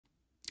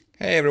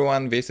Hey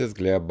everyone, this is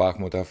Gleb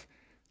Bakhmutov.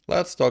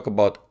 Let's talk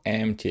about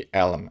empty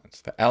elements,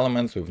 the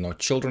elements with no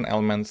children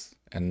elements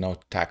and no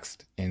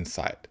text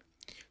inside.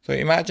 So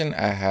imagine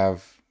I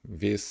have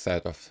this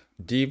set of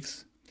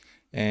divs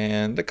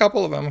and a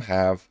couple of them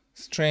have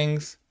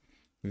strings.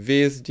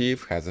 This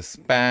div has a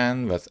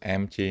span that's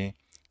empty,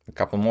 a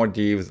couple more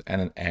divs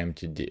and an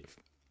empty div.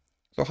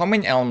 So how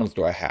many elements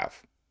do I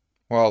have?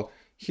 Well,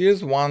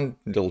 here's one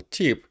little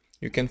tip.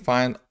 You can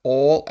find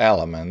all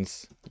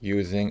elements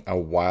using a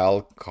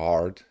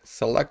wildcard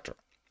selector.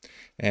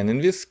 And in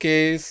this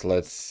case,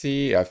 let's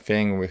see, I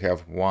think we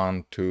have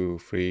 1, 2,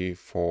 3,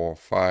 4,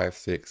 5,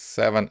 6,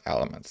 7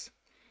 elements.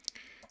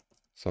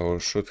 So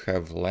should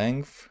have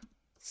length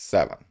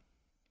 7.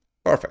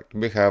 Perfect.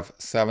 We have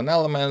 7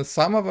 elements.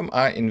 Some of them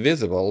are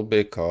invisible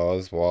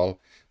because,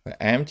 well,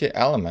 the empty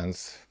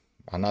elements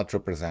are not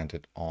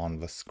represented on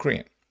the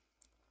screen.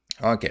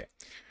 Okay.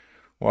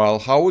 Well,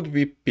 how would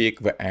we pick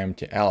the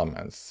empty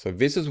elements? So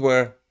this is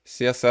where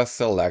CSS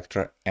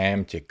selector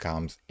empty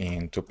comes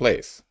into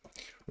place.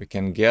 We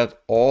can get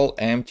all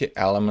empty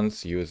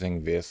elements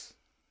using this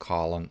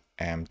colon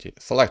empty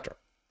selector.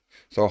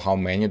 So how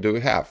many do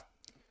we have?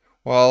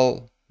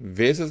 Well,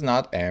 this is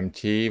not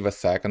empty. The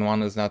second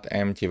one is not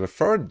empty. The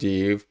third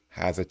div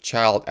has a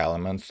child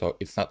element, so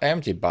it's not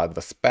empty, but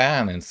the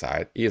span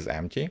inside is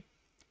empty.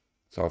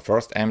 So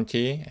first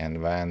empty,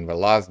 and then the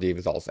last div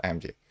is also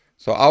empty.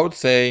 So I would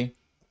say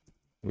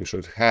we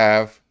should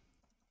have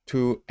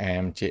 2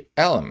 empty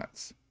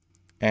elements.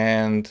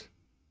 And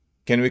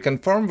can we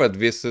confirm that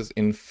this is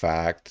in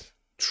fact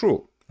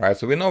true, right?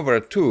 So we know there are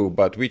 2,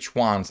 but which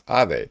ones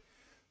are they?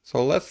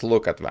 So let's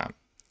look at them.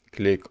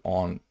 Click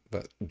on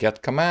the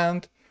get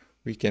command.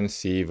 We can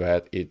see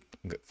that it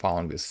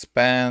found the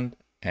span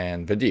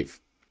and the div.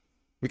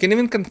 We can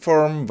even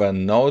confirm the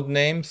node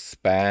name,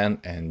 span,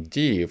 and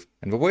div.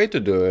 And the way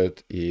to do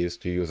it is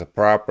to use a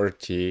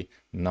property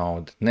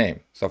node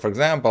name. So for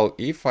example,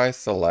 if I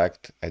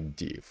select a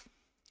div,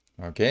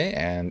 okay,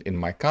 and in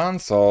my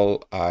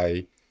console,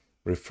 I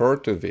refer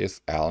to this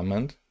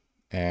element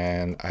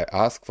and I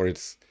ask for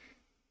its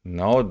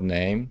node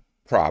name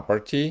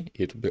property,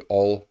 it will be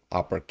all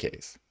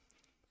uppercase.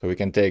 So we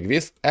can take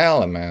these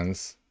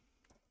elements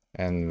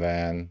and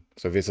then,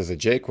 so this is a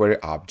jQuery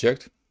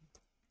object.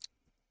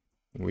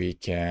 We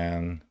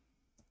can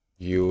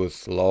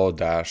use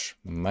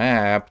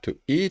low-map to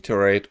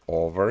iterate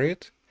over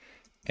it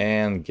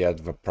and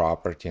get the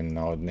property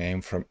node name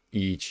from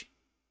each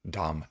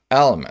DOM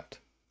element.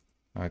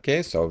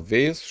 Okay, so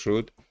this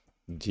should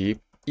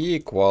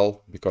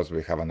deep.equal, because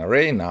we have an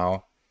array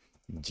now,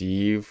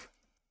 div,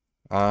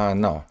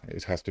 no,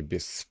 it has to be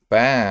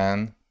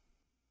span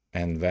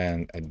and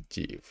then a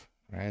div,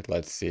 right?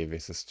 Let's see if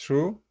this is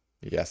true.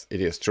 Yes,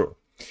 it is true.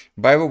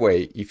 By the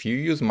way, if you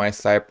use my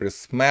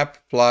Cypress map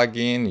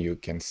plugin, you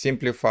can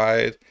simplify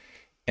it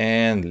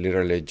and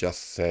literally just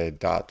say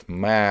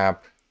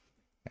 .map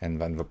and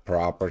then the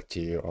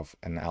property of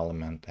an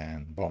element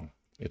and boom,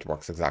 it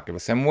works exactly the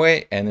same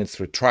way and it's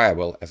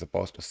retriable as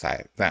opposed to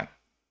cy.then.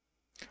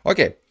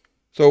 Okay,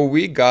 so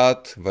we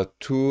got the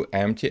 2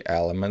 empty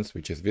elements,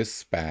 which is this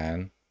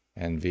span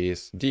and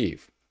this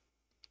div.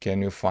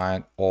 Can you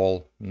find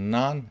all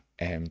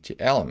non-empty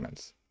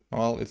elements?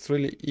 Well, it's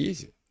really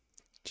easy.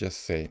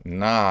 Just say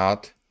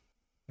not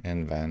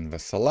and then the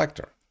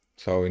selector.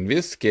 So in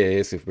this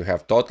case, if we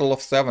have total of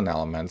 7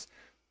 elements,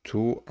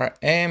 2 are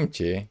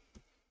empty,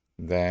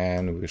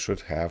 then we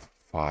should have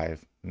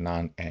 5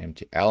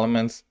 non-empty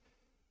elements,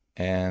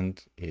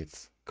 and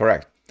it's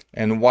correct.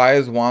 And why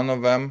is one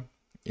of them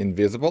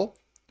invisible?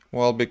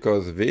 Well,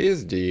 because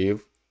this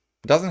div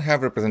doesn't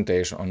have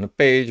representation on the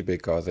page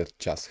because it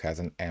just has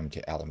an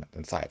empty element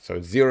inside. So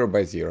it's 0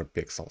 by 0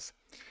 pixels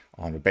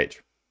on the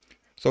page.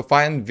 So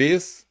find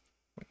this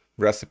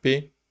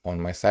recipe on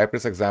my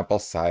Cypress example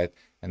site,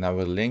 and I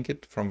will link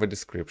it from the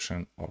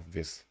description of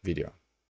this video.